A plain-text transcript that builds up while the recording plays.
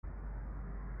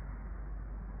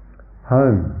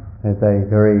home has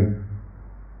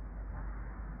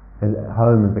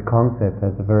home as a concept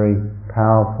has a very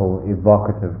powerful,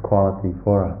 evocative quality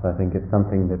for us. I think it's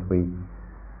something that we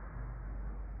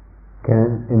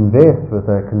can invest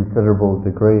with a considerable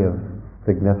degree of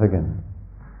significance,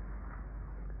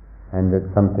 and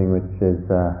it's something which is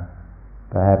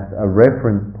perhaps a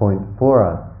reference point for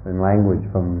us in language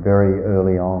from very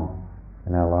early on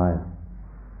in our lives.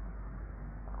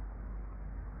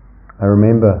 I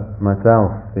remember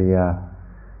myself the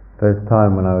first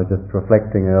time when I was just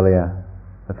reflecting earlier,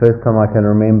 the first time I can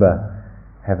remember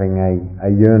having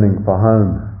a yearning for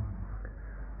home.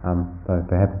 So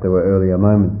perhaps there were earlier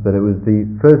moments, but it was the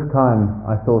first time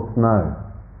I saw snow.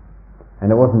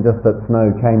 And it wasn't just that snow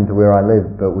came to where I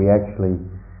lived, but we actually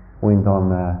went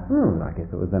on, I guess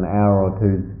it was an hour or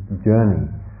two's journey,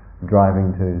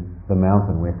 driving to the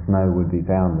mountain where snow would be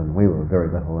found, and we were very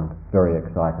little and very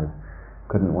excited.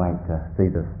 Couldn't wait to see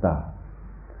this stuff.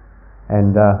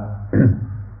 And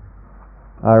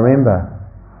I remember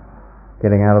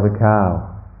getting out of the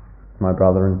car, my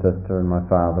brother and sister and my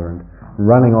father, and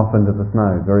running off into the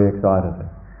snow very excitedly,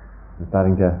 and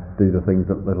starting to do the things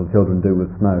that little children do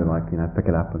with snow, like, pick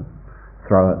it up and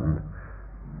throw it. And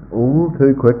all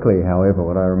too quickly, however,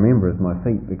 what I remember is my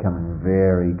feet becoming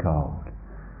very cold.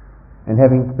 And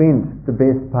having spent the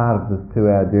best part of this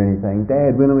 2-hour journey saying,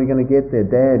 "Dad, when are we going to get there?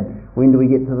 Dad, when do we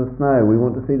get to the snow? We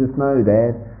want to see the snow,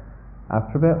 Dad."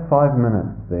 After about 5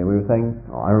 minutes there, we were saying,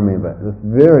 I remember this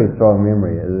very strong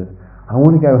memory is, "I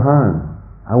want to go home.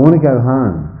 I want to go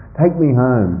home. Take me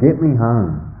home. Get me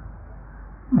home."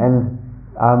 And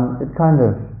it's kind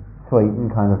of sweet and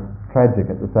kind of tragic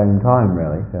at the same time,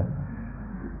 really, to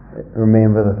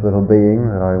remember this little being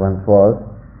that I once was,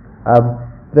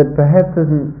 that perhaps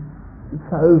isn't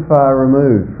so far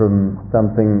removed from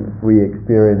something we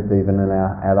experience even in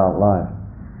our adult life.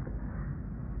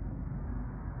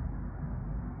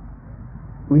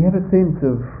 We have a sense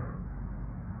of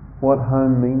what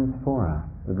home means for us.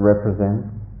 It represents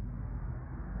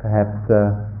perhaps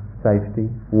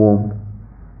safety, warmth,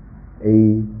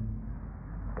 ease,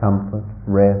 comfort,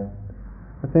 rest,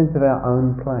 a sense of our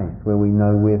own place where we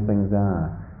know where things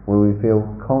are, where we feel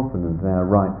confident in our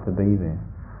right to be there.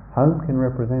 Home can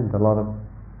represent a lot of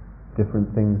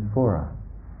different things for us.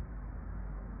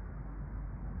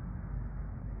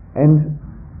 And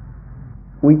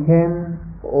we can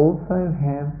also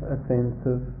have a sense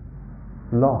of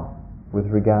loss with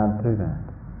regard to that.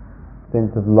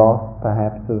 Sense of loss,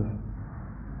 perhaps, of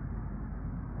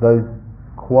those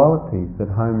qualities that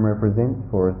home represents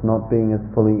for us not being as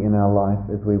fully in our life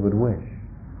as we would wish.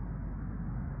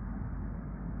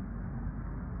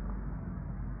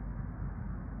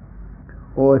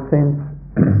 Or a sense,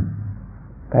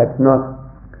 perhaps not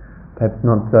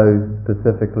so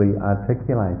specifically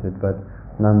articulated, but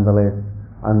nonetheless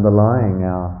underlying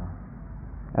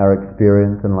our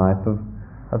experience in life of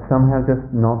somehow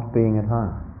just not being at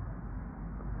home,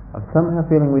 of somehow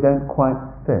feeling we don't quite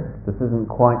fit. This isn't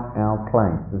quite our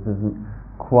place. This isn't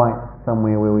quite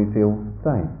somewhere where we feel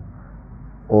safe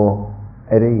or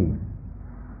at ease,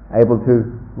 able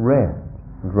to rest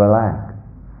and relax.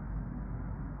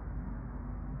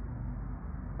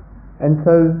 And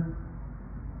so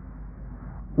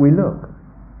we look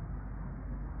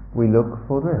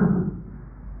for this.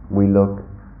 We look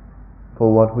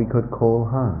for what we could call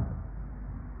home,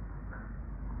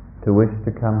 to wish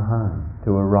to come home,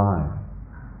 to arrive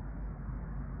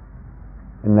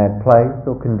in that place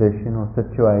or condition or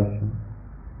situation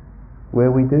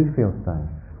where we do feel safe,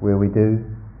 where we do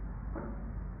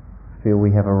feel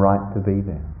we have a right to be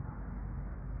there.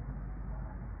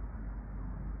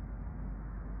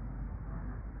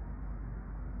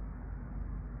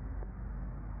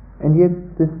 And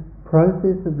yet this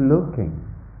process of looking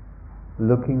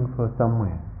for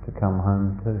somewhere to come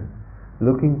home to,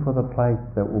 looking for the place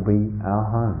that will be our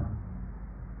home,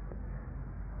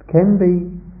 can be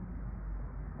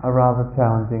a rather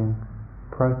challenging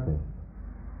process.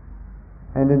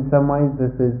 And in some ways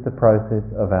this is the process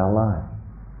of our life.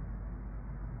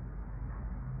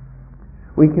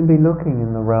 We can be looking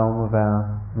in the realm of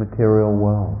our material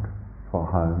world for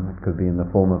home. It could be in the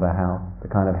form of a house, the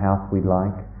kind of house we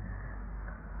like.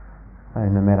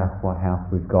 And no matter what house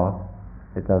we've got,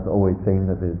 it does always seem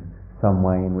that there's some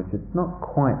way in which it's not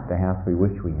quite the house we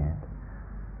wish we had.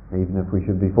 Even if we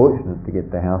should be fortunate to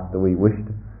get the house that we wished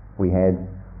we had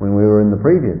when we were in the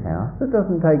previous house, it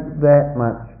doesn't take that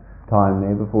much time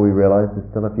there before we realise there's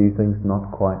still a few things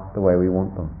not quite the way we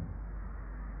want them.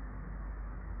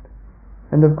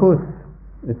 And of course,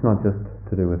 it's not just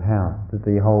to do with house, but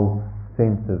the whole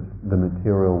sense of the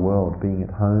material world, being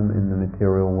at home in the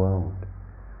material world,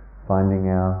 finding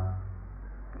our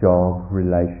job,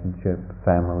 relationship,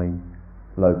 family,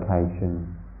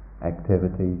 location,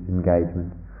 activities,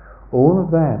 engagement. All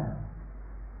of that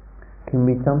can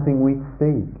be something we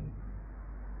seek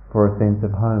for a sense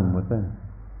of home within.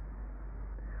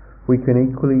 We can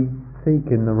equally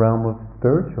seek in the realm of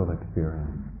spiritual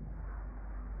experience,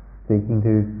 seeking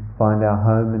to find our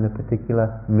home in a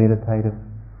particular meditative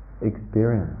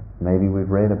experience. Maybe we've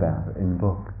read about it in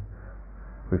books.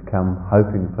 We've come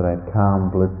hoping for that calm,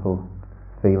 blissful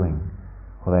feeling,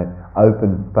 or that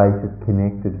open, spacious,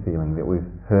 connected feeling that we've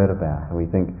heard about. And we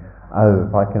think, oh,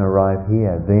 if I can arrive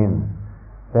here, then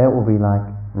that will be like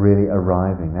really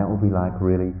arriving. That will be like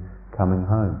really coming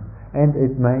home. And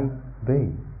it may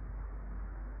be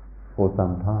for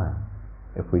some time,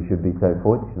 if we should be so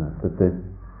fortunate that this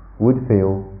would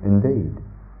feel indeed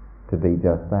to be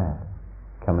just that,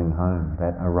 coming home,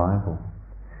 that arrival.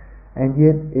 And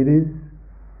yet it is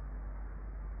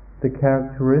the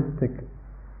characteristic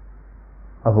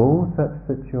of all such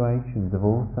situations, of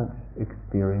all such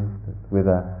experiences,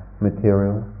 whether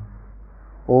material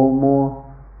or more,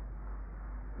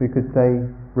 we could say,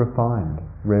 refined,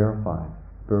 rarefied,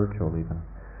 spiritual even,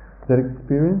 that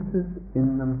experiences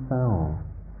in themselves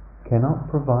cannot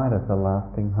provide us a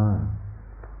lasting home.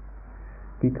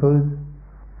 Because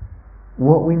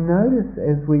what we notice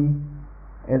as we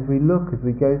look, as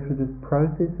we go through this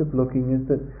process of looking, is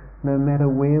that no matter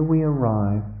where we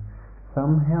arrive,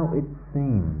 somehow it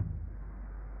seems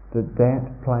that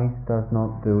that place does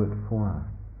not do it for us.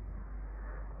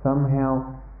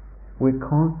 Somehow we're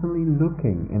constantly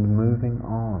looking and moving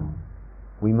on.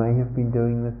 We may have been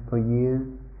doing this for years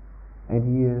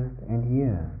and years and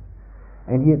years,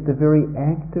 and yet the very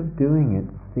act of doing it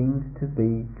seems to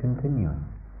be continuing,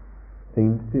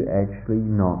 seems to actually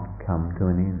not come to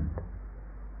an end.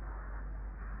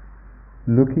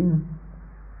 Looking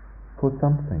for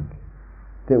something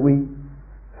that we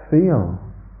feel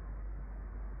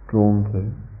drawn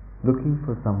to, looking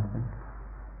for something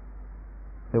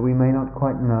that we may not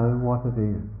quite know what it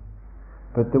is,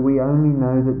 but that we only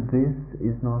know that this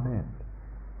is not it.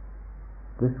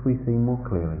 This we see more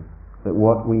clearly, that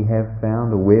what we have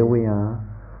found, or where we are,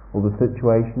 or the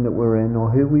situation that we're in,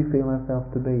 or who we feel ourselves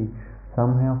to be,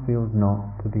 somehow feels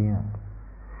not to be it.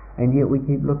 And yet we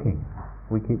keep looking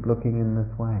in this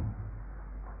way.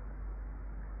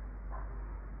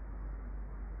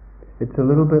 It's a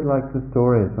little bit like the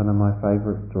story, it's one of my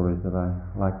favourite stories that I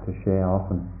like to share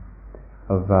often,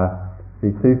 of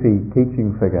the Sufi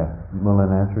teaching figure, Mullah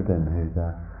Nasruddin, who's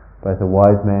both a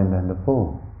wise man and a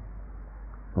fool,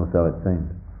 or so it seems.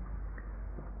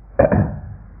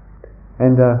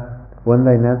 And one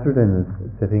day Nasruddin is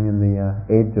sitting in the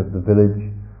edge of the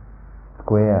village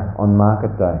square on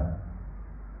market day,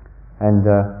 and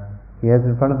he has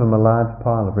in front of him a large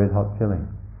pile of red hot chili.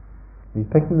 He's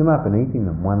picking them up and eating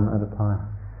them one at a time.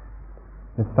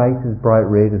 His face is bright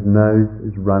red, his nose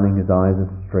is running, his eyes are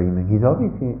streaming. He's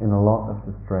obviously in a lot of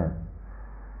distress.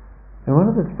 And one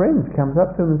of his friends comes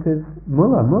up to him and says,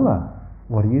 Mullah,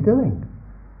 what are you doing?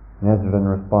 Nasruddin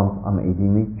responds, I'm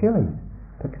eating these chilies.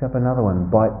 Picks up another one,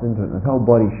 bites into it, and his whole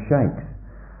body shakes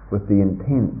with the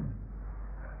intense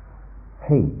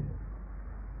heat.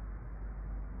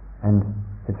 And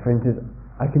his friend says,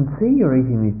 I can see you're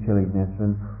eating these chilies,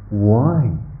 Nasruddin. Why?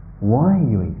 Why are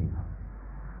you eating them?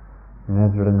 And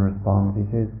Nasruddin responds, he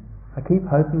says, I keep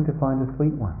hoping to find a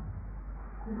sweet one.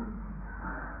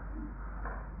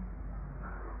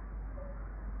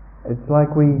 It's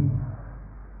like we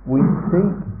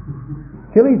seek.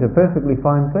 Chilies are perfectly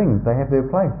fine things. They have their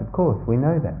place, of course, we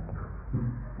know that.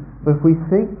 But if we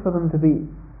seek for them to be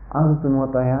other than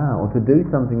what they are, or to do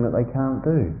something that they can't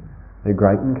do, they're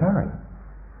great in curry,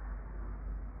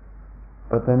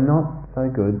 but they're not so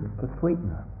good for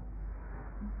sweetness.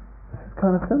 It's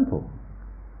kind of simple.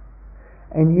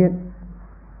 And yet,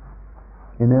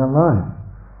 in our life,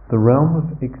 the realm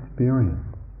of experience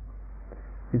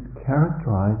is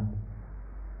characterized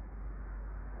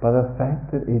by the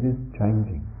fact that it is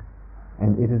changing,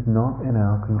 and it is not in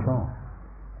our control.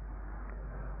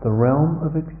 The realm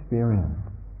of experience,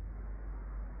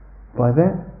 by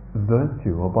that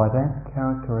virtue, or by that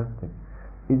characteristic,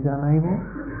 is unable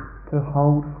to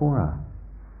hold for us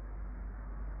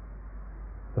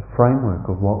the framework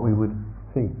of what we would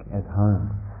seek as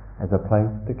home, as a place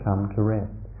to come to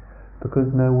rest. Because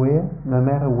no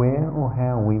matter where or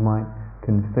how we might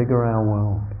configure our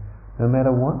world, no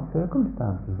matter what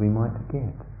circumstances we might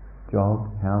get, jobs,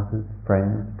 houses,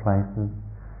 friends, places,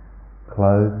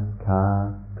 clothes,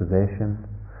 cars, possessions,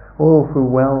 or if we're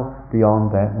well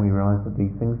beyond that and we realize that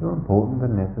these things are important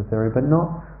and necessary, but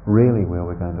not really where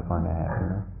we're going to find our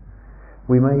happiness,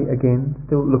 We may, again,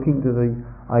 still looking to the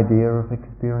idea of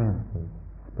experiences,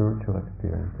 spiritual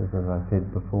experiences, as I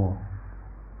said before.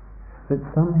 That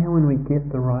somehow when we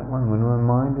get the right one, when my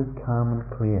mind is calm and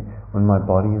clear, when my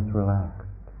body is relaxed,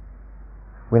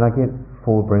 when I get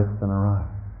 4 breaths in a row,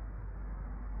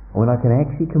 when I can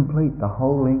actually complete the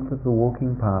whole length of the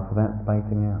walking path without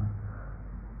spacing out,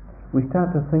 we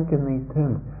start to think in these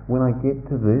terms. When I get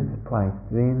to this place,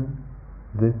 then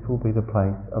this will be the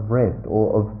place of rest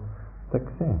or of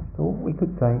success. Or we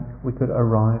could say we could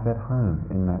arrive at home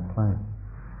in that place.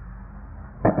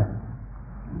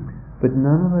 But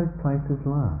none of those places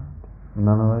last.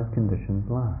 None of those conditions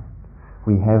last.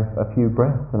 We have a few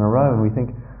breaths in a row and we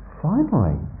think,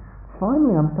 finally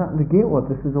I'm starting to get what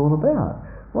this is all about.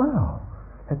 Wow,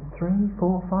 that's 3,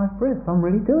 4, 5 breaths. I'm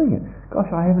really doing it.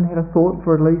 Gosh, I haven't had a thought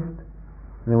for at least...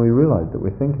 And then we realise that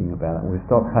we're thinking about it and we've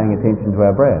stopped paying attention to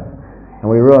our breath. And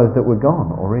we realise that we're gone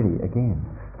already again.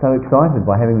 So excited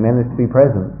by having managed to be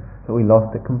present that we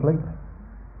lost it completely.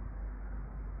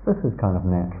 This is kind of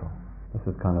natural. This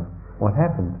is kind of what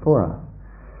happens for us.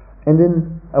 And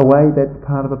in a way that's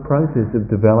part of the process of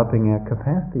developing our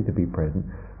capacity to be present,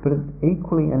 but it's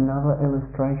equally another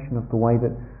illustration of the way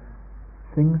that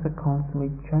things are constantly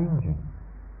changing.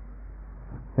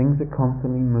 Things are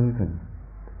constantly moving.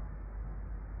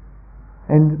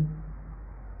 And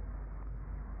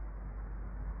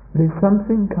there's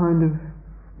something kind of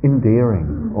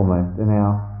endearing almost in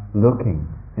our looking,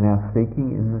 in our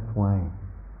seeking in this way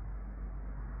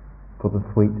for the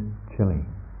sweet chili.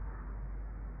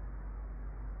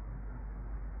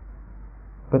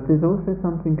 But there's also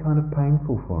something kind of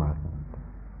painful for us in it.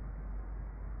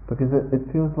 Because it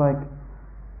feels like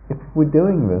if we're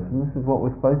doing this, and this is what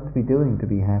we're supposed to be doing, to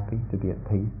be happy, to be at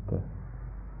peace, to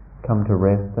come to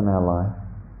rest in our life,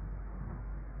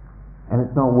 and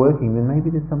it's not working, then maybe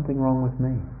there's something wrong with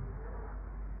me.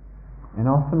 And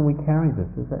often we carry this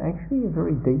as actually a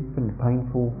very deep and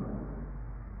painful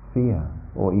fear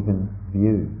or even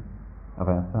view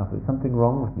of ourselves. There's something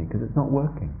wrong with me because it's not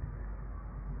working.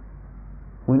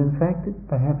 When in fact it's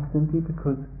perhaps simply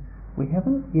because we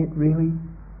haven't yet really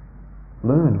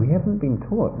learned, we haven't been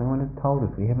taught, no one has told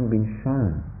us, we haven't been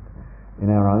shown in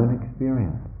our own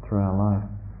experience through our life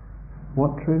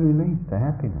what truly leads to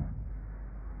happiness,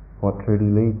 what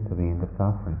truly leads to the end of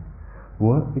suffering,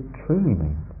 what it truly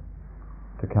means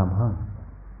to come home.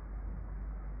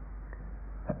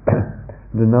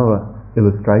 Another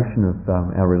illustration of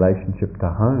our relationship to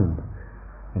home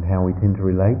and how we tend to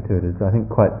relate to it is, I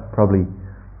think, quite probably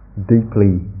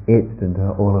deeply etched into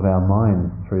all of our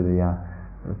minds through the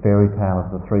fairy tale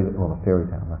of the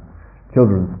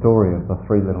children's story of the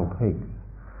 3 little pigs.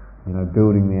 You know,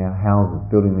 building their houses,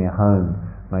 building their homes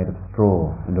made of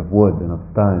straw and of wood and of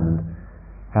stone, and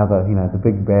how the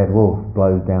big bad wolf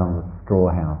blows down the straw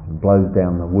house and blows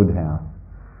down the wood house.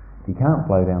 You can't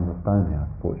blow down the stone house,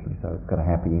 fortunately, so it's got a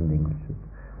happy ending, which is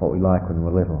what we like when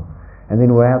we're little. And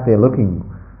then we're out there looking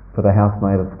for the house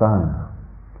made of stone,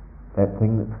 that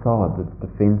thing that's solid, that's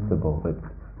defensible, that's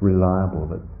reliable,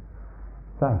 that's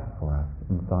safe for us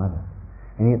inside us.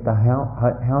 And yet the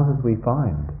houses we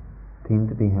find tend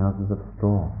to be houses of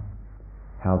straw,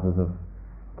 houses of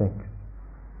sticks.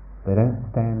 They don't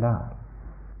stand up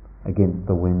against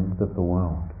the winds of the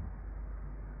world.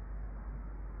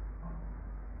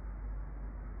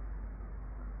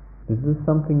 Is this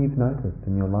something you've noticed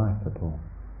in your life at all?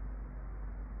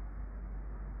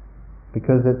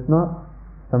 Because it's not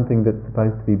something that's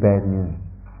supposed to be bad news.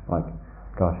 Like,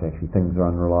 gosh, actually things are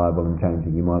unreliable and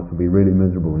changing, you might as well be really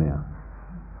miserable now,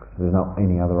 because there's not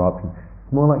any other option.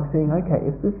 It's more like saying, okay,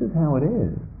 if this is how it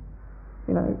is,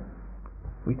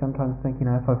 we sometimes think,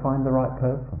 if I find the right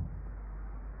person,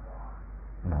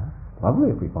 it's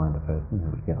lovely if we find a person who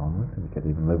we get on with and we could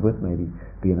even live with, maybe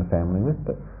be in a family with,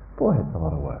 but boy, it's a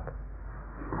lot of work.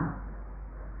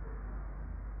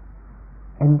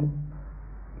 And,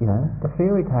 the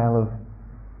fairy tale of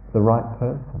the right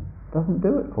person doesn't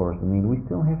do it for us. I mean, we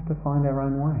still have to find our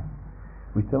own way.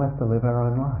 We still have to live our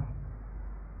own life.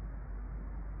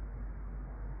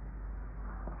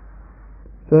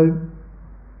 So,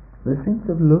 the sense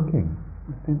of looking,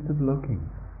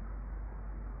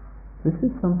 this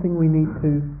is something we need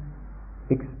to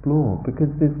explore, because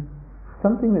there's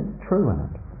something that's true in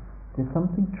it. There's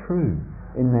something true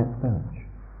in that search.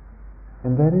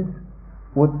 And that is,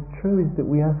 what's true is that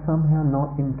we are somehow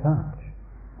not in touch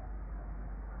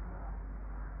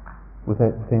with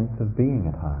that sense of being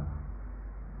at home.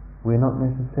 We're not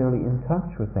necessarily in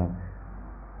touch with that.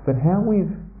 But how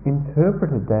we've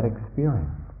interpreted that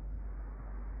experience,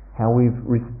 how we've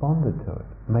responded to it,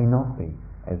 may not be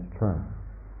as true,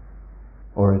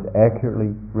 or as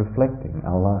accurately reflecting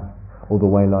our life, or the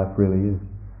way life really is.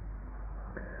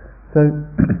 So,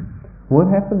 what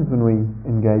happens when we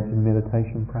engage in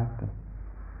meditation practice?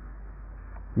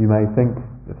 You may think,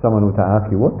 if someone were to ask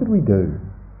you, what did we do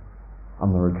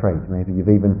on the retreat? Maybe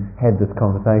you've even had this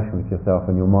conversation with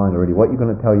yourself in your mind already. What you're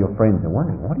going to tell your friends, and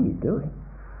wondering, what are you doing?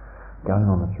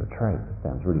 Going on this retreat. It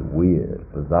sounds really weird,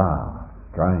 bizarre,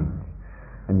 strange.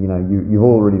 And you've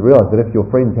already realised that if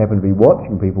your friends happen to be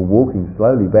watching people walking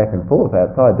slowly back and forth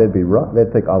outside, they'd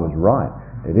think I was right.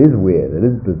 It is weird, it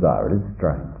is bizarre, it is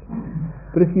strange.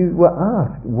 But if you were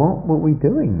asked, what were we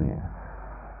doing there?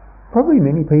 Probably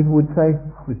many people would say,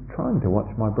 I was trying to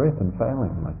watch my breath and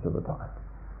failing most of the time.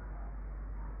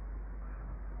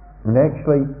 And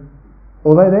actually,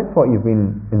 although that's what you've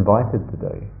been invited to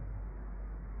do,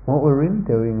 what we're really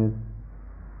doing is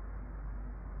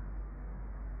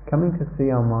coming to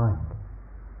see our mind.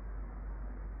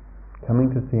 Coming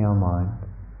to see our mind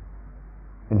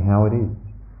and how it is,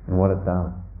 and what it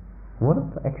does, and what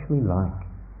it's actually like.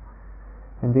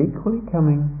 And equally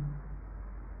coming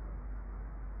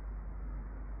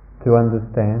to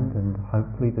understand and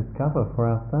hopefully discover for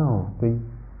ourselves the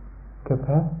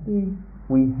capacity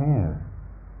we have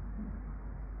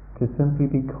to simply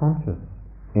be conscious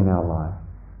in our life,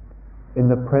 in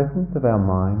the presence of our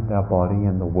mind, our body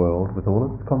and the world with all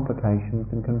its complications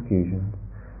and confusions,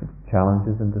 its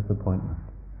challenges and disappointments,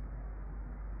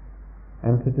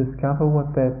 and to discover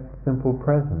what that simple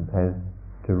presence has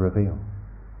to reveal.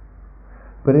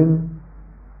 But in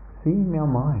seeing our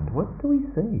mind, what do we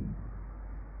see?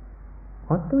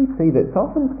 What do we see that's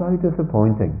often so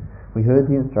disappointing? We heard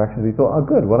the instructions, we thought, oh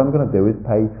good, what I'm going to do is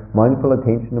pay mindful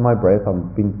attention to my breath.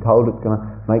 I've been told it's going to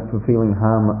make for feeling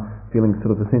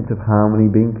sort of a sense of harmony,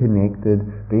 being connected,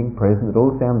 being present. It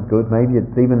all sounds good. Maybe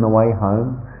it's even the way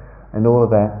home and all of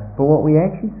that. But what we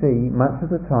actually see much of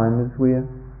the time is we're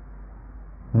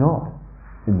not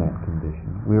in that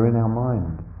condition. We're in our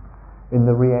mind, in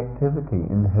the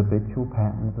reactivity, in the habitual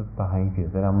patterns of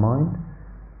behaviour that our mind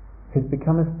has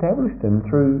become established in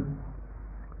through,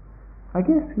 I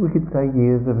guess we could say,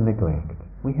 years of neglect.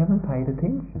 We haven't paid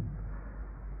attention.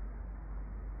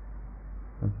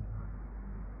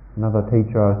 Another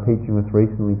teacher I was teaching with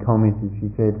recently commented, she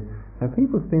said,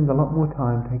 people spend a lot more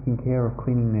time taking care of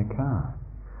cleaning their cars.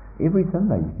 Every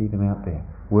Sunday you see them out there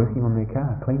working on their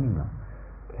car, cleaning them.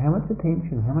 But how much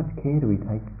attention, how much care do we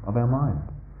take of our minds?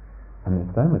 And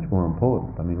it's so much more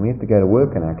important. We have to go to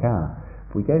work in our car,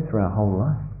 but we go through our whole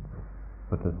life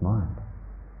with this mind.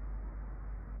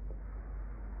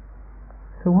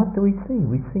 So what do we see?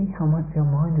 We see how much our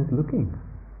mind is looking,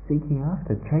 seeking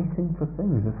after, chasing for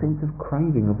things, a sense of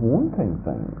craving, of wanting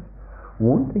things,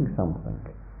 wanting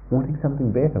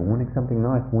something better, wanting something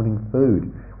nice, wanting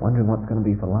food, wondering what's going to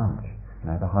be for lunch.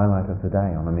 The highlight of the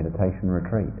day on a meditation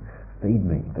retreat. Feed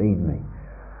me, feed me.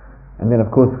 And then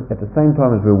of course, at the same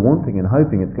time as we're wanting and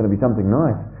hoping it's going to be something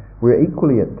nice, we're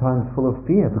equally at times full of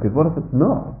fear, because what if it's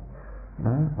not?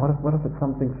 What if it's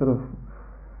something sort of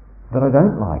that I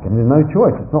don't like, and there's no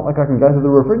choice. It's not like I can go to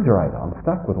the refrigerator. I'm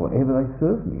stuck with whatever they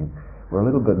serve me. And we're a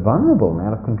little bit vulnerable and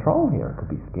out of control here. It could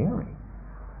be scary.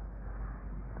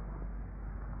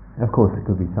 Of course, it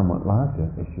could be somewhat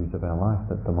larger issues of our life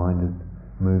that the mind is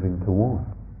moving towards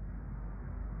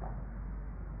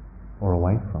or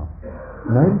away from.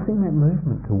 Noticing that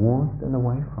movement towards and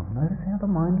away from. Notice how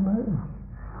the mind moves.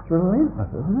 It's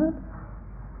relentless, isn't it?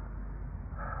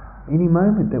 Any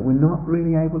moment that we're not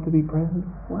really able to be present,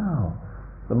 wow,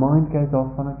 the mind goes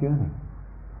off on a journey.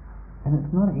 And it's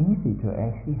not easy to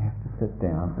actually have to sit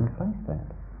down and face that.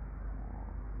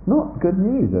 It's not good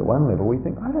news at one level. We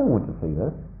think, I don't want to see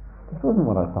this. This wasn't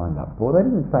what I signed up for. They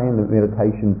didn't say in the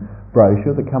meditation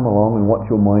brochure to come along and watch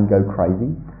your mind go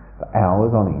crazy for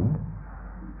hours on end.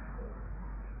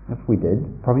 If we did,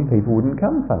 probably people wouldn't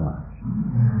come so much.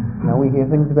 We hear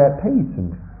things about peace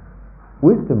and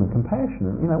wisdom and compassion,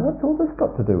 and what's all this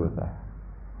got to do with that?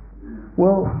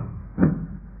 Well,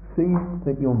 seeing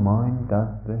that your mind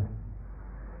does this,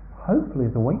 hopefully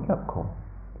is a wake-up call.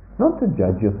 Not to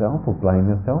judge yourself or blame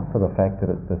yourself for the fact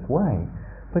that it's this way,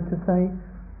 but to say,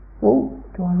 well,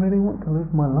 do I really want to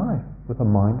live my life with a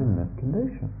mind in this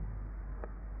condition?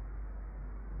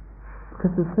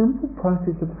 Because the simple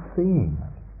process of seeing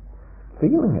it,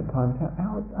 feeling at times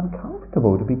how it's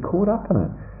uncomfortable to be caught up in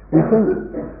it. We think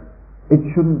it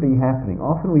shouldn't be happening.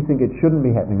 Often we think it shouldn't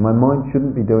be happening. My mind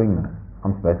shouldn't be doing this.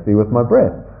 I'm supposed to be with my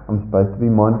breath. I'm supposed to be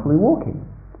mindfully walking.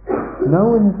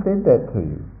 No one has said that to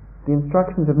you. The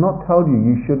instructions have not told you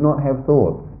you should not have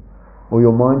thoughts or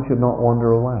your mind should not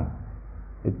wander away.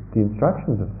 The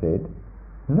instructions have said,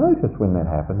 notice when that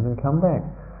happens and come back.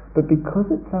 But because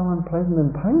it's so unpleasant and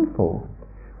painful,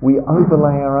 we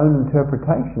overlay our own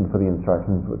interpretation for the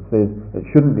instructions, which says it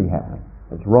shouldn't be happening.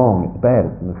 It's wrong, it's bad,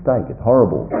 it's a mistake, it's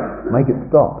horrible. Make it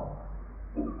stop.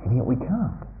 And yet we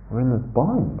can't. We're in this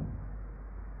bind.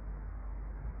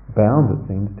 Bound, it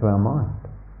seems, to our mind.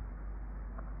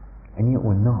 And yet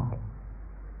we're not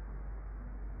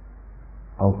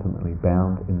ultimately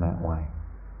bound in that way.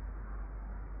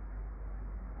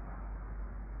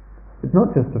 It's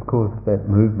not just, of course, that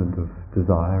movement of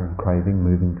desire and craving,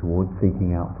 moving towards,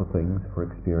 seeking out for things, for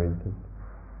experiences,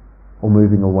 or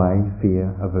moving away,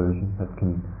 fear, aversion, that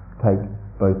can take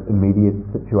both immediate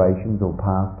situations or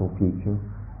past or future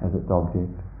as its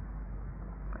object.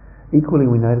 Equally,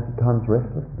 we notice at times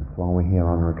restlessness while we're here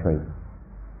on retreat.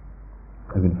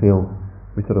 We can feel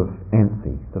we're sort of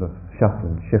antsy, sort of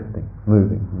shuffling, shifting,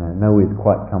 moving, nowhere's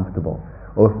quite comfortable.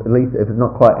 Or at least if it's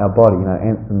not quite our body,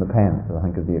 ants in the pants, I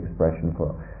think is the expression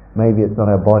for it. Maybe it's not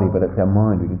our body, but it's our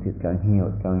mind. We can see it's going here,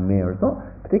 it's going there. It's not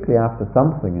particularly after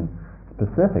something in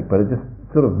specific, but it's just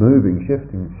sort of moving,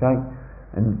 shifting, shape,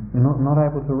 and not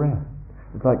able to rest.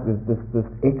 It's like there's this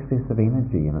excess of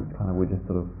energy, and it's kind of, we're just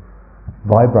sort of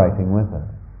vibrating with it.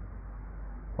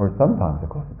 Or sometimes,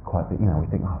 of course, it's quite, we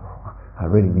think, I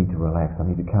really need to relax, I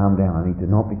need to calm down, I need to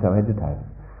not be so agitated.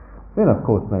 Then, of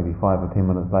course, maybe 5 or 10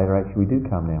 minutes later, actually we do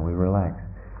calm down, we relax.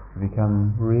 We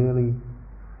become really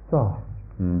soft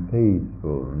and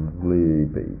peaceful and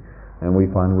sleepy. And we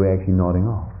find we're actually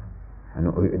nodding off. And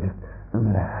just, no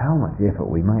matter how much effort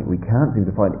we make, we can't seem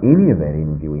to find any of that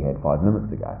energy we had 5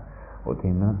 minutes ago or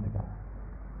 10 minutes ago.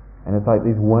 And it's like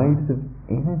these waves of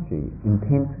energy,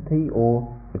 intensity,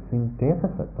 or it seems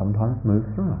deficit sometimes move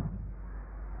through us.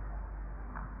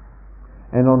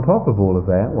 And on top of all of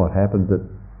that, what happens at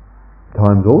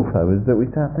times also is that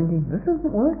we start thinking, this isn't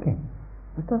working.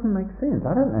 This doesn't make sense.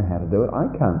 I don't know how to do it.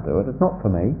 I can't do it. It's not for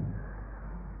me.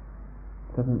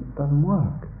 It doesn't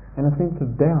work. And a sense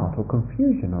of doubt or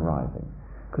confusion arising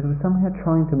because we're somehow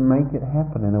trying to make it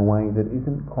happen in a way that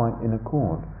isn't quite in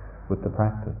accord with the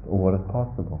practice or what is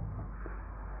possible.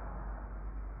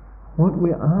 What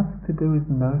we're asked to do is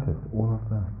notice all of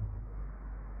this.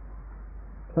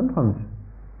 Sometimes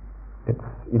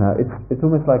it's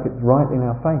almost like it's right in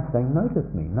our face saying, notice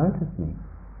me.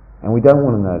 And we don't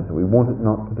want to notice it, we want it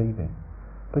not to be there.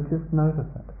 But just notice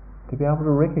it. To be able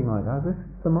to recognize, this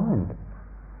is the mind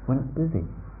when it's busy,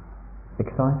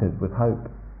 excited with hope,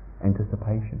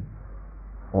 anticipation,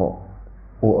 or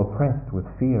oppressed with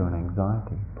fear and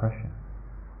anxiety, pressure,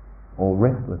 or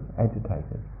restless,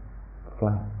 agitated,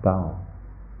 flat, dull,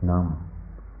 numb.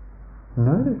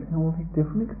 Notice how all these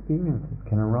different experiences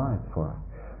can arise for us.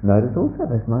 Notice also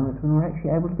those moments when we're actually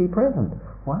able to be present.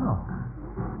 Wow.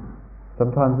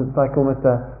 Sometimes it's like almost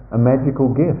a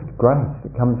magical gift, grace,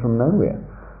 that comes from nowhere.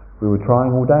 We were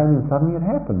trying all day and then suddenly it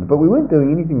happened. But we weren't doing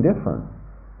anything different.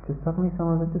 Just suddenly some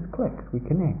of it just clicks. We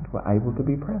connect. We're able to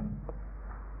be present.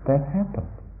 That happens.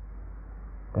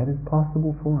 That is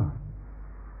possible for us.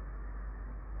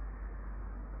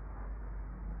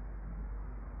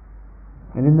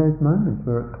 And in those moments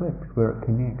where it clicks, where it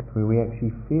connects, where we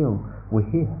actually feel we're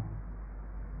here.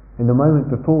 In the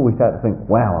moment before we start to think,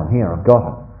 wow, I'm here, I've got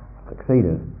it, I've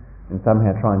succeeded, and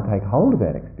somehow try and take hold of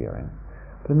that experience.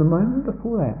 But in the moment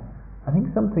before that, I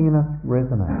think something in us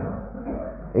resonates.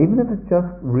 Even if it's just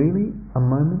really a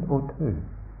moment or two.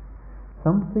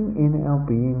 Something in our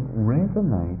being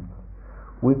resonates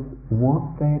with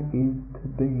what that is to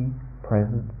be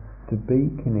present, to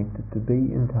be connected, to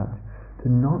be in touch, to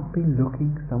not be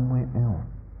looking somewhere else.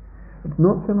 It's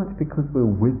not so much because we're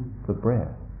with the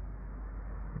breath,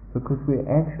 because we're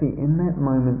actually in that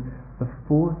moment, the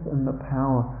force and the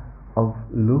power of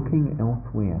looking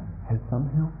elsewhere has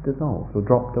somehow dissolved or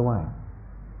dropped away.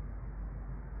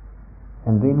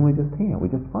 And then we're just here, we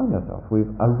just find ourselves,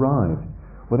 we've arrived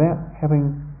without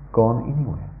having gone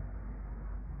anywhere.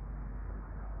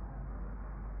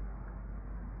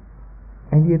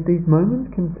 And yet these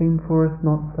moments can seem for us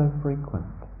not so frequent,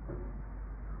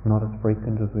 not as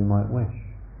frequent as we might wish.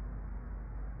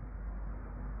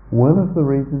 One of the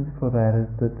reasons for that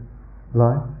is that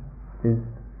life is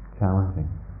challenging.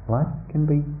 Life can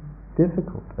be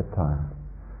difficult at times.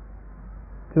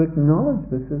 To acknowledge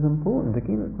this is important.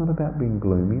 Again, it's not about being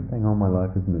gloomy, saying, oh, my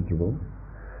life is miserable,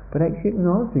 but actually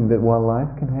acknowledging that while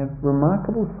life can have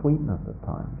remarkable sweetness at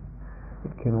times,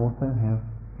 it can also have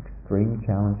extreme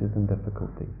challenges and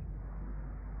difficulties.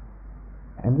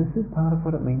 And this is part of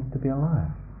what it means to be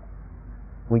alive.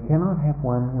 We cannot have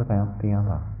one without the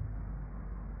other.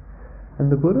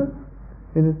 And the Buddha,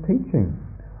 in his teaching,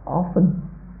 often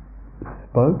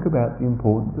spoke about the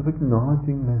importance of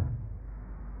acknowledging this.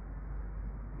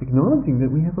 Acknowledging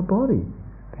that we have a body.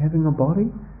 Having a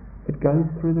body, it goes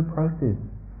through the process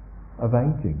of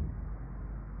aging,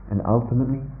 and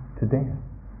ultimately to death.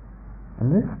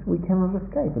 And this we cannot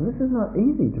escape, and this is not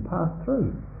easy to pass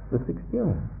through, this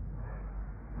experience.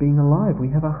 Being alive, we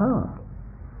have a heart,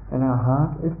 and our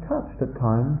heart is touched at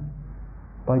times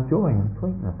by joy and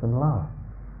sweetness and love,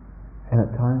 and at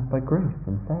times by grief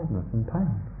and sadness and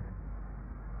pain.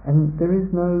 And there is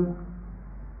no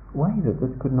way that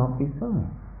this could not be so.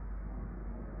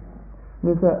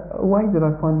 There's a way that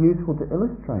I find useful to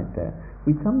illustrate that.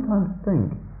 We sometimes think,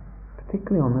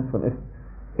 particularly on this one,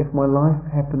 if my life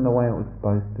happened the way it was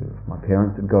supposed to, if my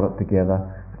parents had got it together,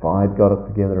 if I had got it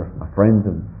together, if my friends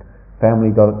and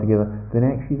family got it together, then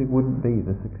actually there wouldn't be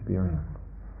this experience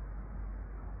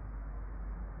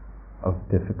of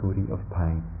difficulty, of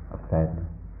pain, of sadness,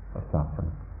 of suffering.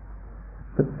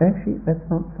 But actually that's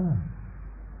not so.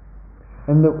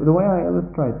 And the way I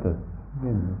illustrate this,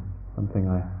 again, something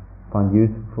I find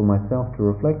useful for myself to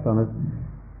reflect on, is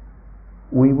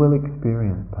we will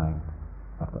experience pain.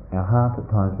 Our heart at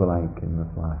times will ache in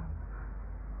this life.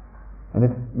 And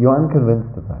if you're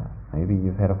unconvinced of that, maybe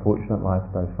you've had a fortunate life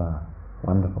so far,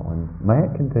 wonderful, and may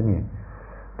it continue.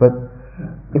 But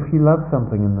if you love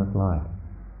something in this life,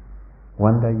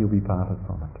 one day you'll be parted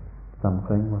from it,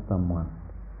 something or someone.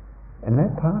 And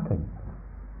that parting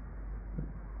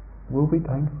will be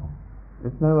painful.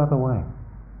 There's no other way.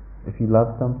 If you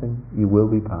love something, you will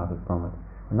be parted from it,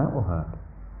 and that will hurt.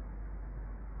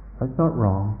 It's not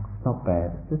wrong, it's not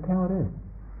bad, it's just how it is.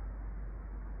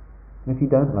 And if you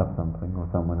don't love something or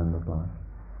someone in this life,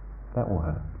 that will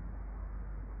hurt.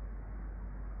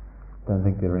 Don't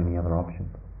think there are any other options.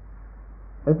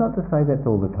 It's not to say that's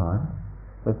all the time.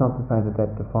 It's not to say that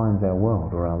that defines our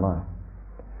world or our life.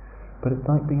 But it's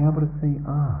like being able to see,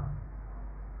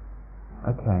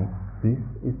 okay, this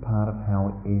is part of how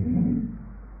it is.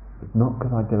 It's not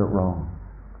because I did it wrong,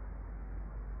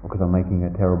 or because I'm making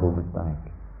a terrible mistake,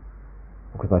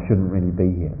 or because I shouldn't really be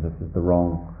here. This is the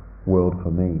wrong world for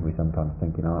me. We sometimes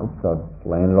think, oops, I've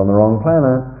landed on the wrong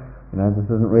planet. This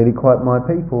isn't really quite my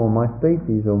people or my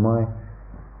species or my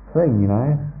thing,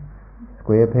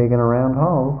 square peg in a round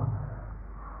hole.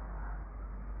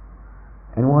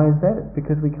 And why is that? It's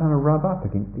because we kind of rub up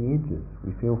against the edges.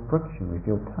 We feel friction, we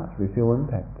feel touch, we feel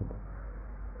impacted.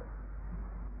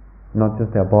 Not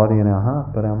just our body and our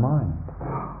heart, but our mind.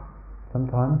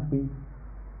 Sometimes we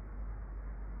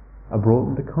are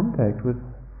brought into contact with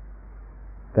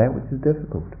that which is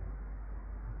difficult.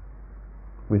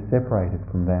 We're separated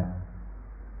from that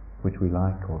which we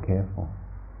like or care for.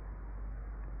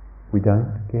 We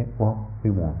don't get what we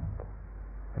want.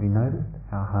 Have you noticed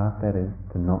how hard that is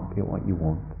to not get what you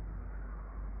want?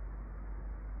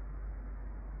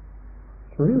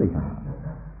 It's really hard.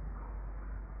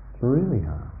 It's really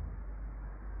hard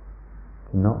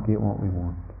to not get what we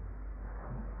want.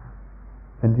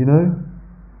 And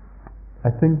I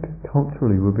think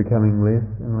culturally we're becoming less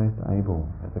and less able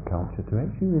as a culture to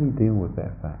actually really deal with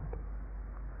that fact.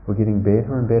 We're getting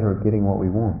better and better at getting what we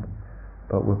want,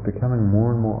 but we're becoming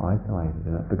more and more isolated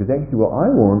in it, because actually what I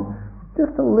want is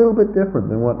just a little bit different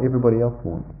than what everybody else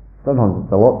wants. Sometimes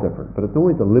it's a lot different, but it's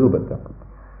always a little bit different.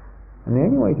 And the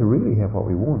only way to really have what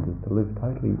we want is to live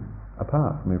totally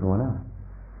apart from everyone else.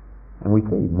 And we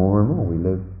see more and more we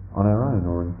live on our own,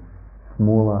 or in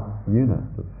smaller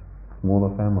units of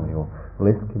smaller family, or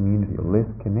less community, or less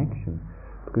connection,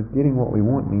 because getting what we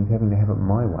want means having to have it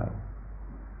my way.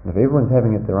 And if everyone's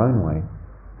having it their own way,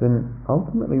 then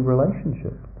ultimately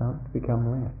relationships start to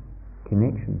become less,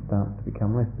 connection starts to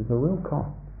become less. There's a real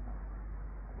cost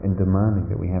in demanding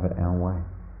that we have it our way.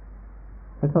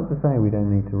 That's not to say we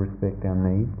don't need to respect our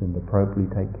needs and appropriately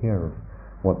take care of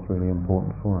what's really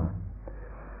important for us,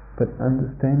 but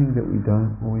understanding that we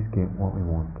don't always get what we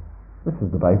want. This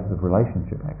is the basis of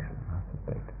relationship, actually, I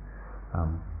suspect.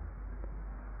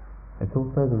 It's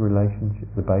also the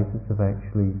basis of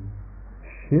actually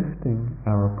shifting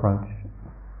our approach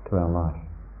to our life.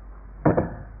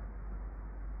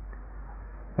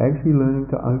 Actually learning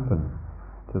to open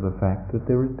to the fact that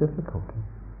there is difficulty,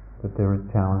 that there is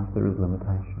challenge, there is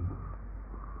limitation.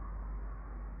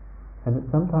 And that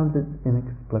sometimes it's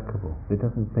inexplicable. There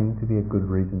doesn't seem to be a good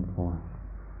reason for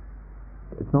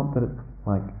it. It's not that it's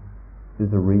like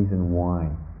there's a reason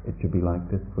why it should be like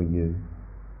this for you.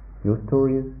 Your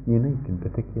story is unique and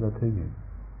particular to you,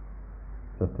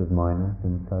 just as mine is,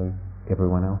 and so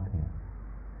everyone else here.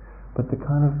 But the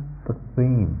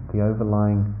theme, the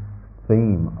overlying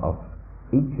theme of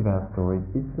each of our stories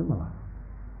is similar,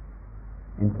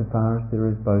 insofar as there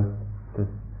is both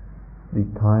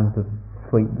these times of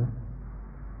sweetness,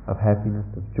 of happiness,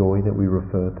 of joy that we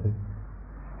refer to,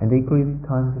 and equally these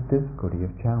times of difficulty, of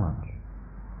challenge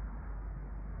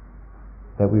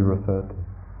that we refer to.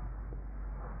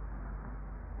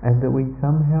 and that we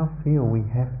somehow feel we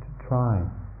have to try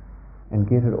and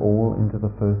get it all into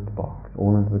the first box,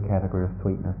 all into the category of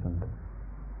sweetness and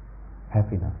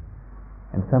happiness,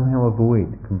 and somehow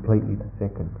avoid completely the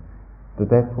second, that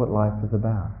that's what life is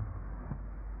about.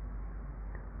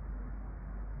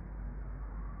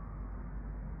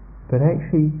 But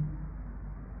actually,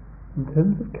 in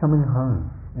terms of coming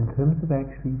home, in terms of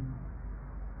actually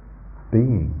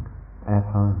being at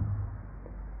home,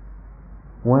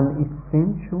 one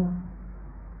essential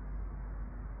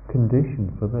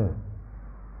condition for this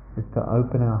is to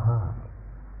open our heart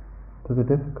to the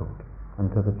difficult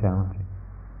and to the challenging,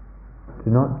 to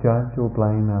not judge or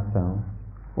blame ourselves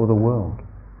or the world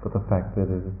for the fact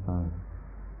that it is so,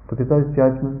 because those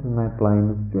judgments and that blame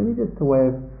is really just a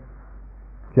way of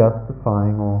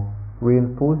justifying or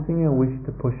reinforcing our wish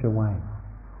to push away,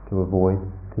 to avoid,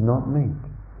 to not meet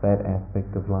that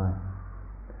aspect of life.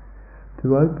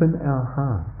 To open our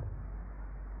heart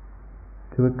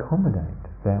to accommodate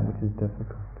that which is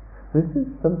difficult. This is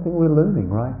something we're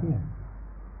learning right here.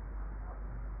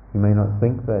 You may not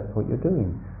think that's what you're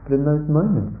doing, but in those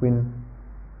moments when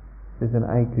there's an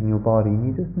ache in your body and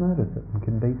you just notice it and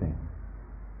can be there,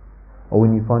 or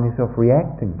when you find yourself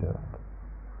reacting to it,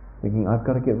 thinking, I've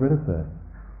got to get rid of this,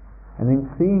 and then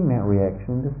seeing that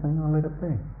reaction and just saying, I'll let it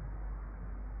be,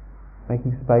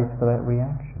 making space for that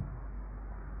reaction.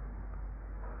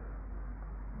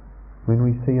 When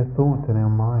we see a thought in our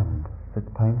mind that's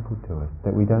painful to us,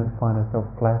 that we don't find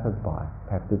ourselves flattered by,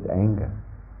 perhaps it's anger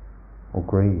or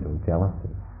greed or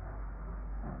jealousy,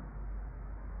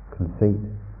 conceit,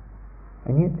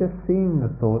 and yet just seeing the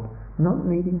thought, not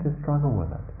needing to struggle with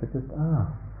it, but just,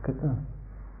 look at this.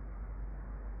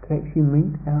 To actually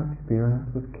meet our experience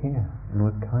with care and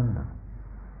with kindness.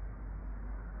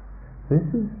 This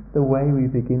is the way we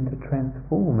begin to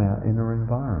transform our inner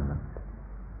environment,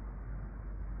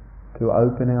 to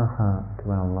open our heart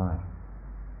to our life,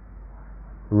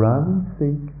 rather than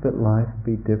seek that life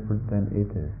be different than it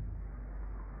is,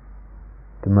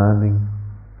 demanding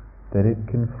that it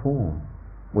conform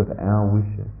with our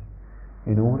wishes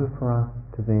in order for us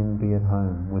to then be at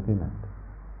home within it.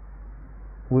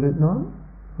 Would it not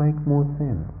make more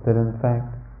sense that in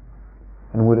fact,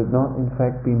 and would it not in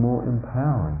fact be more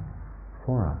empowering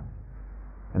for us,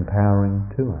 empowering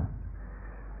to us,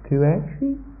 to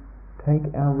actually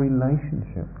take our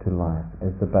relationship to life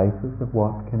as the basis of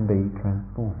what can be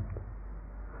transformed?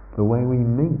 The way we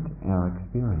meet our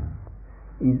experience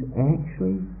is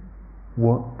actually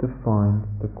what defines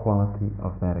the quality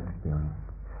of that experience,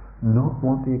 not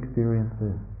what the experience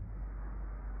is.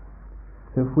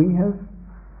 So if we have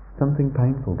something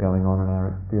painful going on in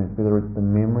our experience, whether it's the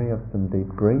memory of some deep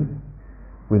grief,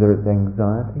 whether it's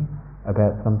anxiety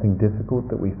about something difficult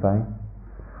that we face,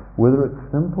 whether it's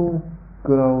simple,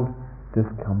 good old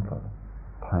discomfort,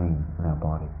 pain in our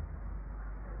body,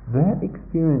 that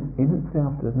experience in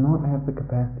itself does not have the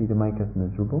capacity to make us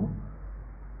miserable,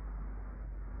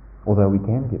 although we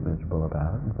can get miserable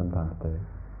about it and sometimes do.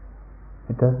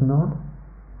 It does not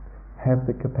have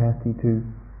the capacity to,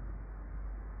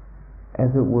 as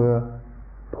it were,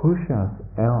 push us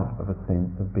out of a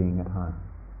sense of being at home.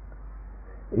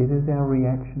 It is our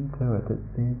reaction to it that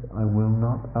says, I will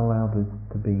not allow this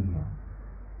to be here.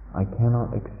 I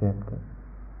cannot accept it.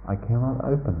 I cannot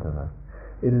open to this.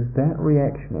 It is that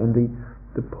reaction and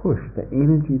the push, the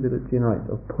energy that it generates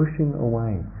of pushing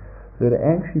away, that it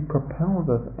actually propels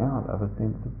us out of a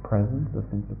sense of presence, a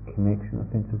sense of connection, a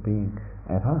sense of being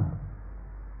at home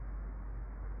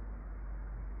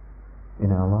in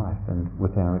our life and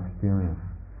with our experience.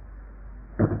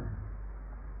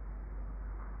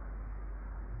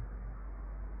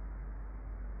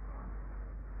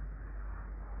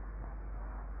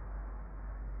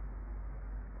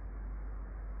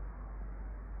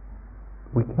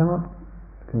 We cannot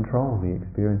control the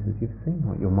experiences. You've seen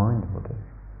what your mind will do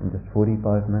in just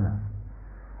 45 minutes.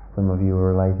 Some of you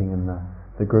were relating in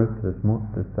the group this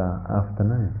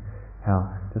afternoon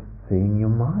how just seeing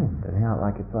your mind and how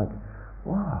it's like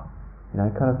wow,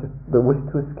 kind of just the wish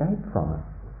to escape from it.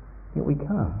 Yet we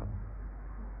can't.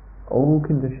 All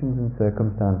conditions and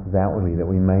circumstances outwardly that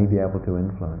we may be able to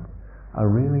influence are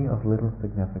really of little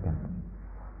significance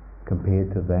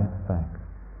compared to that fact.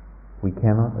 We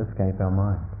cannot escape our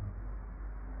mind.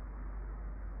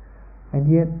 And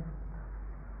yet,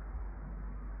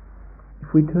 if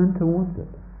we turn towards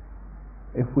it,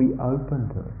 if we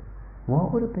open to it,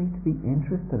 what would it be to be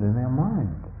interested in our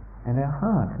mind and our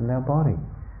heart and our body?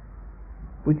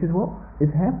 Which is what is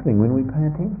happening when we pay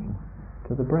attention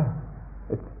to the breath.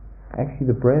 It's actually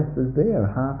the breath is there,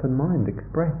 heart and mind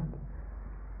expressed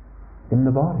in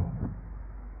the body.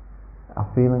 Our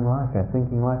feeling life, our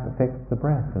thinking life affects the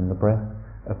breath, and the breath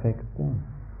affects them.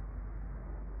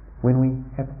 When we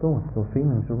have thoughts or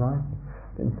feelings arising,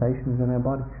 sensations in our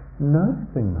body,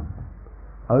 noticing them,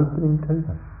 opening to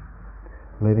them,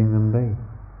 letting them be.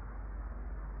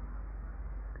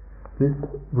 This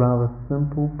rather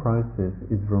simple process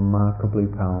is remarkably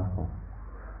powerful.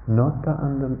 Not to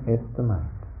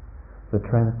underestimate the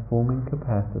transforming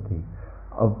capacity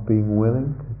of being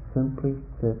willing to simply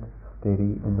sit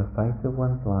steady in the face of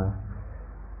one's life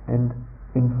and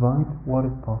invite what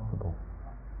is possible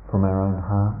from our own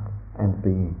heart and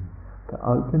being, to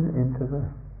open into this,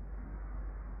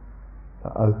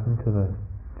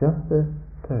 just this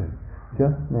too,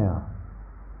 just now.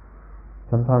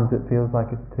 Sometimes it feels like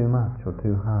it's too much or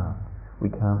too hard. We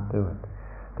can't do it.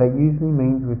 That usually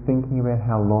means we're thinking about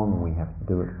how long we have to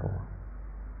do it for.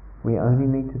 We only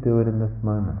need to do it in this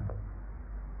moment.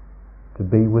 To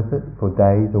be with it for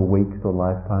days or weeks or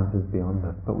lifetimes is beyond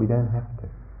us, but we don't have to.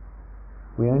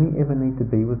 We only ever need to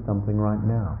be with something right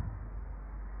now.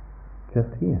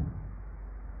 Just here.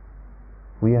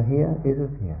 We are here, it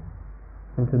is here.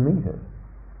 And to meet it.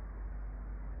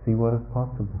 See what is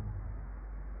possible.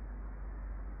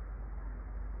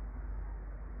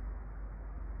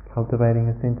 Cultivating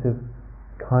a sense of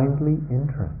kindly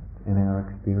interest in our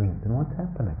experience and what's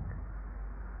happening.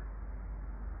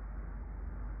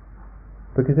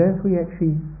 Because as we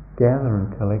actually gather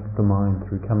and collect the mind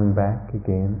through coming back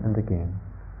again and again,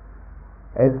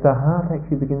 as the heart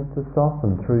actually begins to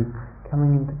soften through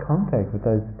coming into contact with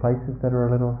those places that are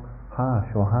a little harsh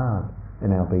or hard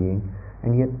in our being,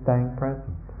 and yet staying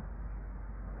present.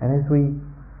 And as we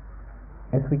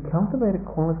cultivate a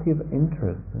quality of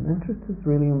interest, and interest is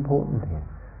really important here.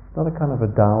 It's not a kind of a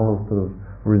dull or sort of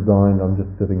resigned, I'm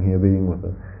just sitting here being with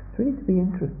it. It's really to be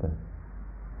interested.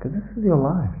 Because this is your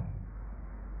life.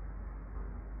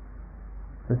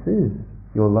 This is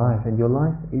your life, and your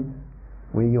life is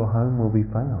where your home will be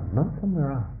found, not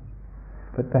somewhere else.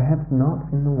 But perhaps not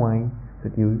in the way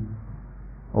that you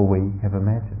or we have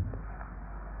imagined.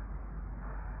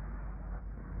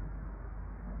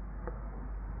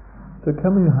 So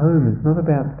coming home is not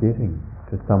about getting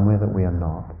to somewhere that we are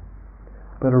not,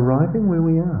 but arriving where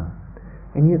we are.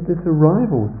 And yet this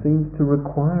arrival seems to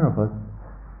require of us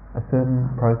a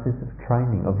certain process of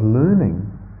training, of learning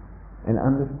and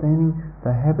understanding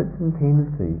the habits and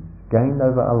tendencies gained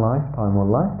over a lifetime or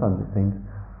lifetimes, it seems,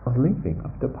 of leaving,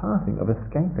 of departing, of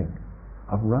escaping,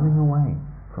 of running away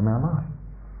from our life.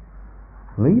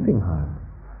 Leaving home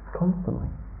constantly.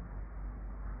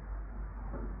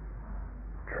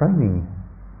 Training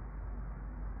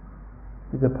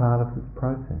is a part of this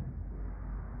process.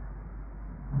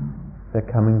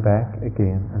 They're coming back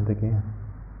again and again.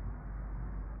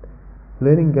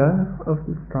 Letting go of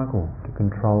the struggle to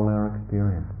control our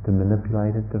experience, to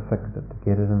manipulate it, to fix it, to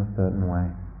get it in a certain way.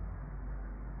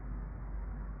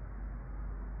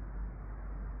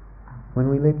 When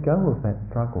we let go of that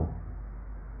struggle,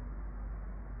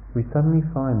 we suddenly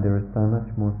find there is so much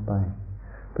more space.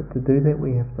 But to do that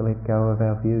we have to let go of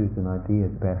our views and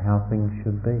ideas about how things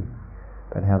should be,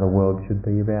 about how the world should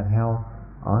be, about how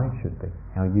I should be,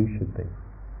 how you should be.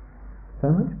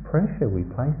 So much pressure we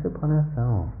place upon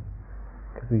ourselves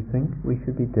because we think we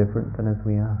should be different than as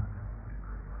we are.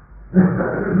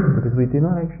 Because we do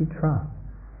not actually trust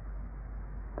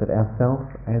that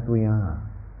ourselves as we are,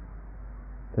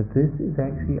 that this is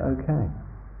actually okay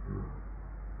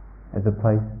as a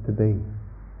place to be,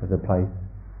 as a place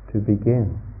to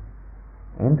begin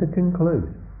and to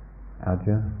conclude our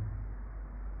journey.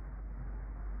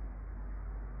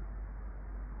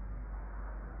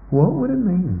 What would it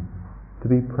mean to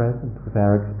be present with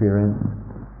our experience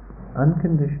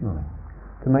unconditionally,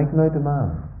 to make no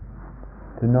demands,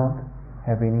 to not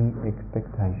have any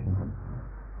expectations,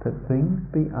 that things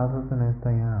be other than as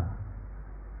they are,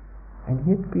 and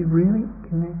yet be really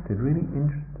connected, really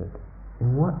interested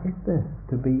in what is this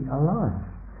to be alive?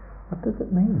 What does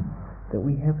it mean that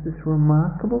we have this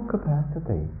remarkable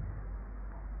capacity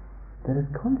that is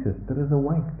conscious, that is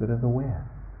awake, that is aware,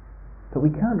 that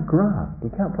we can't grasp, we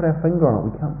can't put our finger on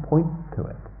it, we can't point to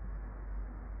it.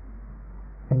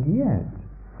 And yet,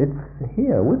 it's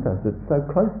here with us, it's so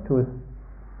close to us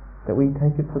that we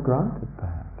take it for granted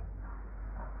perhaps.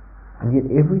 And yet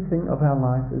everything of our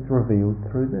life is revealed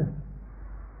through this.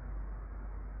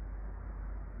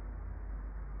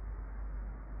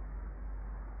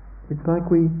 It's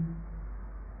like we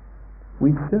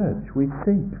search, we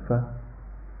seek for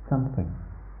something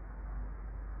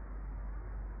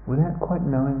without quite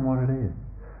knowing what it is,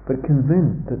 but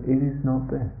convinced that it is not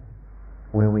this,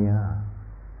 where we are.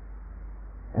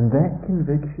 And that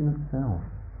conviction itself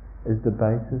is the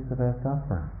basis of our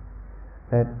suffering.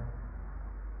 that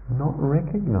not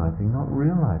recognizing, not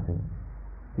realizing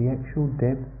the actual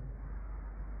depth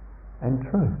and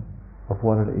truth of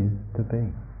what it is to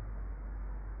be.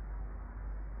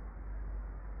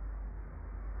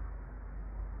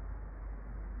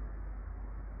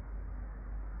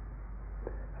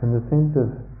 And the sense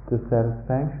of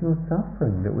dissatisfaction or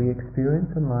suffering that we experience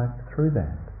in life through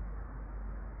that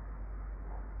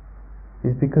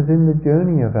is because in the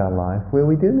journey of our life, where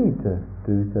we do need to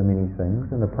do so many things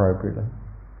and appropriately,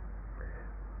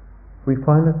 we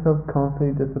find ourselves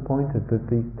constantly disappointed that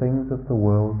these things of the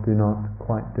world do not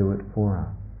quite do it for us.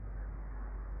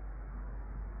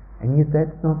 And yet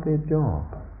that's not their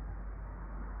job.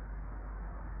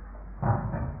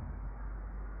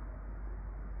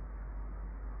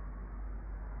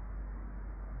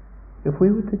 If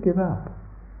we were to give up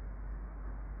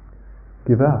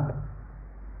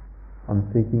on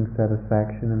seeking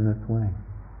satisfaction in this way,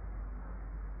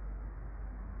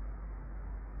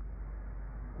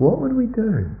 what would we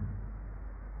do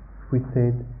if we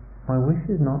said, my wish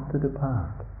is not to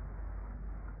depart?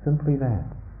 Simply that.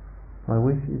 My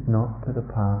wish is not to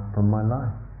depart from my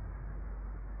life.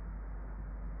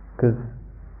 Because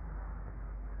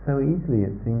so easily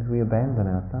it seems we abandon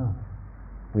ourselves.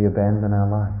 We abandon our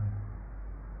life.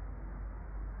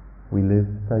 We live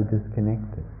so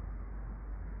disconnected.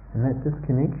 And that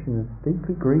disconnection is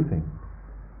deeply grieving.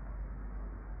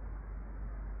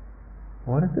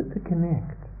 What is it to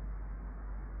connect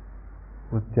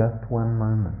with just one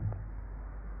moment?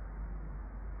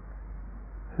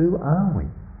 Who are we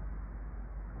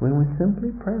when we're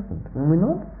simply present? When we're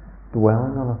not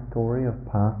dwelling on a story of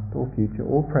past or future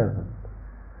or present?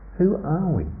 Who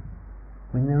are we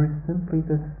when there is simply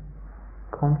this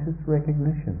conscious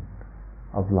recognition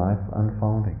of life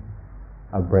unfolding,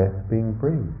 a breath being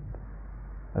breathed,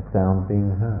 a sound being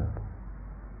heard,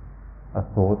 a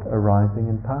thought arising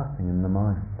and passing in the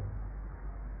mind?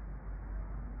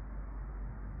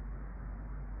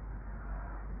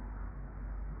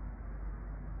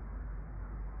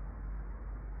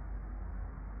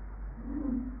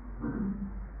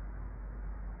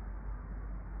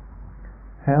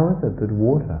 How is it that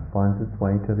water finds its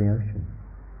way to the ocean?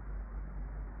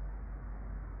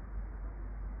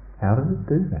 How does it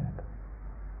do that?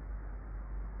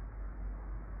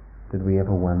 Did we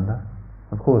ever wonder?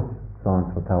 Of course, science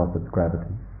will tell us it's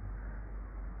gravity.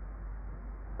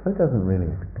 But it doesn't really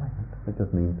explain it. It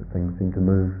just means that things seem to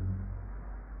move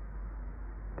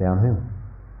downhill,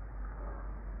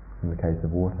 in the case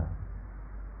of water.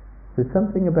 There's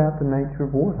something about the nature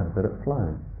of water that it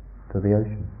flows to the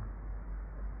ocean.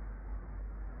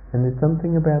 And there's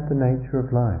something about the nature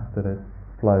of life that it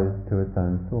flows to its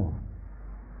own source.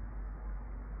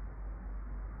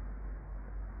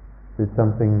 There's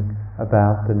something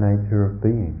about the nature of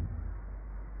being,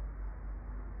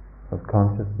 of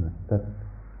consciousness, that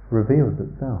reveals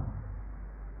itself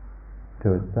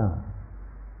to itself.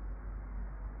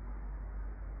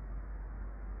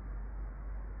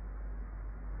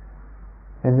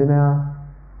 And in our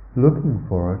looking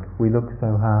for it, we look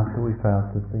so hard that we fail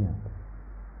to see it.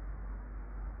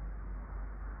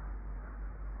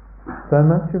 So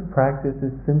much of practice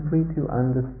is simply to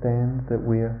understand that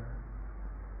we're,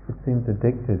 it seems,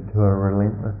 addicted to a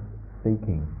relentless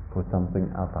seeking for something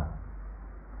other.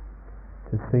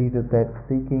 To see that that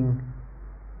seeking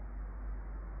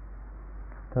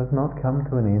does not come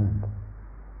to an end,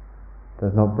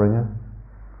 does not bring us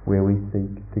where we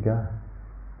seek to go,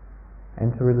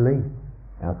 and to release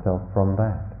ourselves from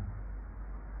that.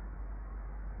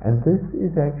 And this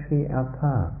is actually our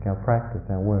task, our practice,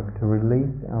 our work, to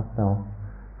release ourselves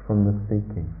from the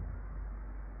seeking,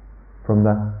 from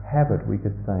the habit, we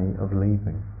could say, of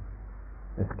leaving,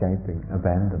 escaping,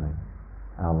 abandoning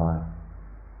our life.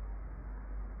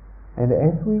 And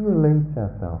as we release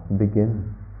ourselves and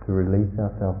begin to release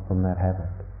ourselves from that habit,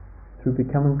 through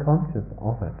becoming conscious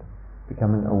of it,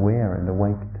 becoming aware and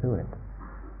awake to it,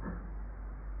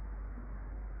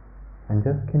 and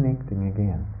just connecting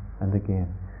again and again,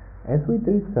 as we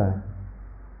do so,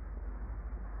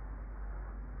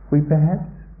 we perhaps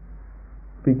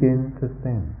begin to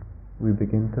sense, we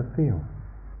begin to feel,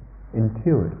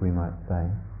 intuit, we might say,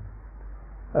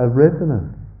 a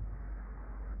resonance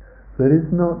that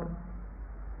is not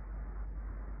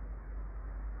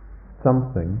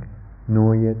something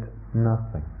nor yet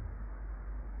nothing,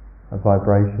 a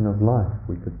vibration of life,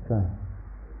 we could say,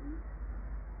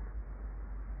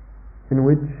 in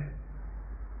which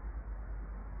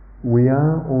we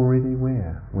are already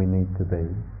where we need to be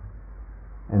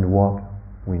and what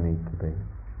we need to be.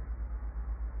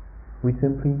 We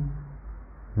simply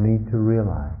need to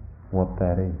realize what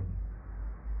that is,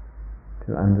 to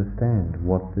to understand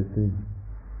what this is.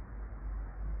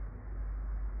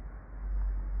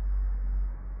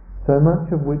 So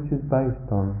much of which is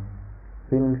based on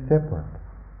feeling separate,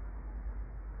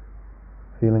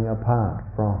 feeling apart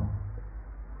from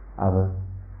others,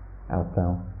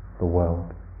 ourselves, the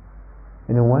world,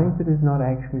 in a way that is not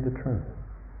actually the truth,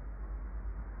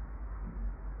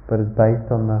 but is based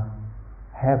on the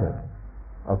habit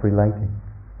of relating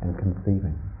and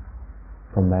conceiving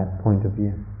from that point of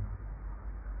view.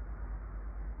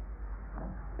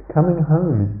 Coming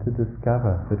home is to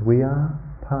discover that we are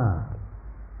part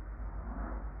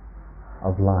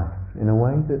of life in a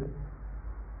way that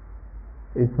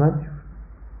is much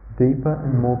deeper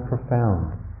and more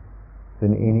profound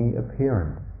than any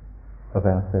appearance of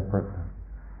our separateness.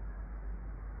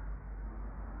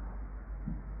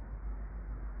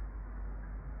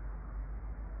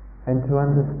 And to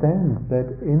understand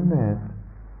that in that,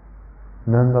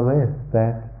 nonetheless,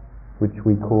 that which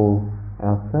we call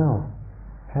ourselves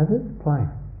has its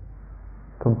place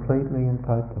completely and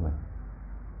totally.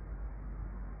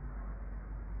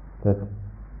 That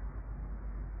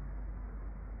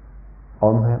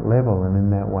on that level and in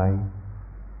that way,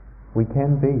 we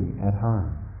can be at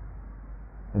home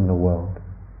in the world.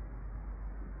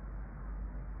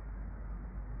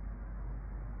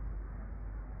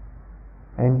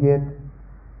 And yet,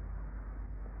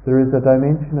 there is a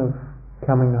dimension of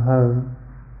coming home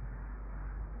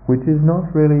which is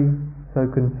not really so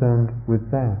concerned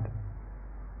with that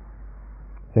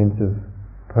sense of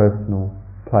personal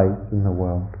place in the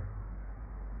world,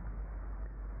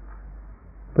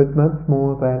 but much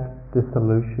more that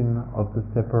dissolution of the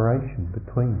separation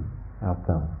between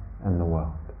ourselves and the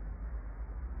world,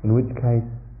 in which case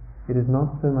it is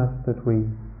not so much that we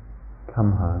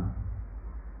come home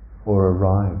or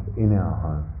arrive in our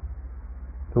home,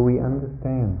 but we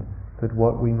understand that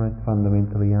what we most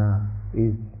fundamentally are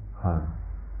is home,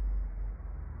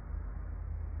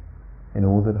 and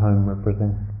all that home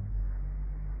represents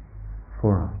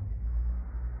for us.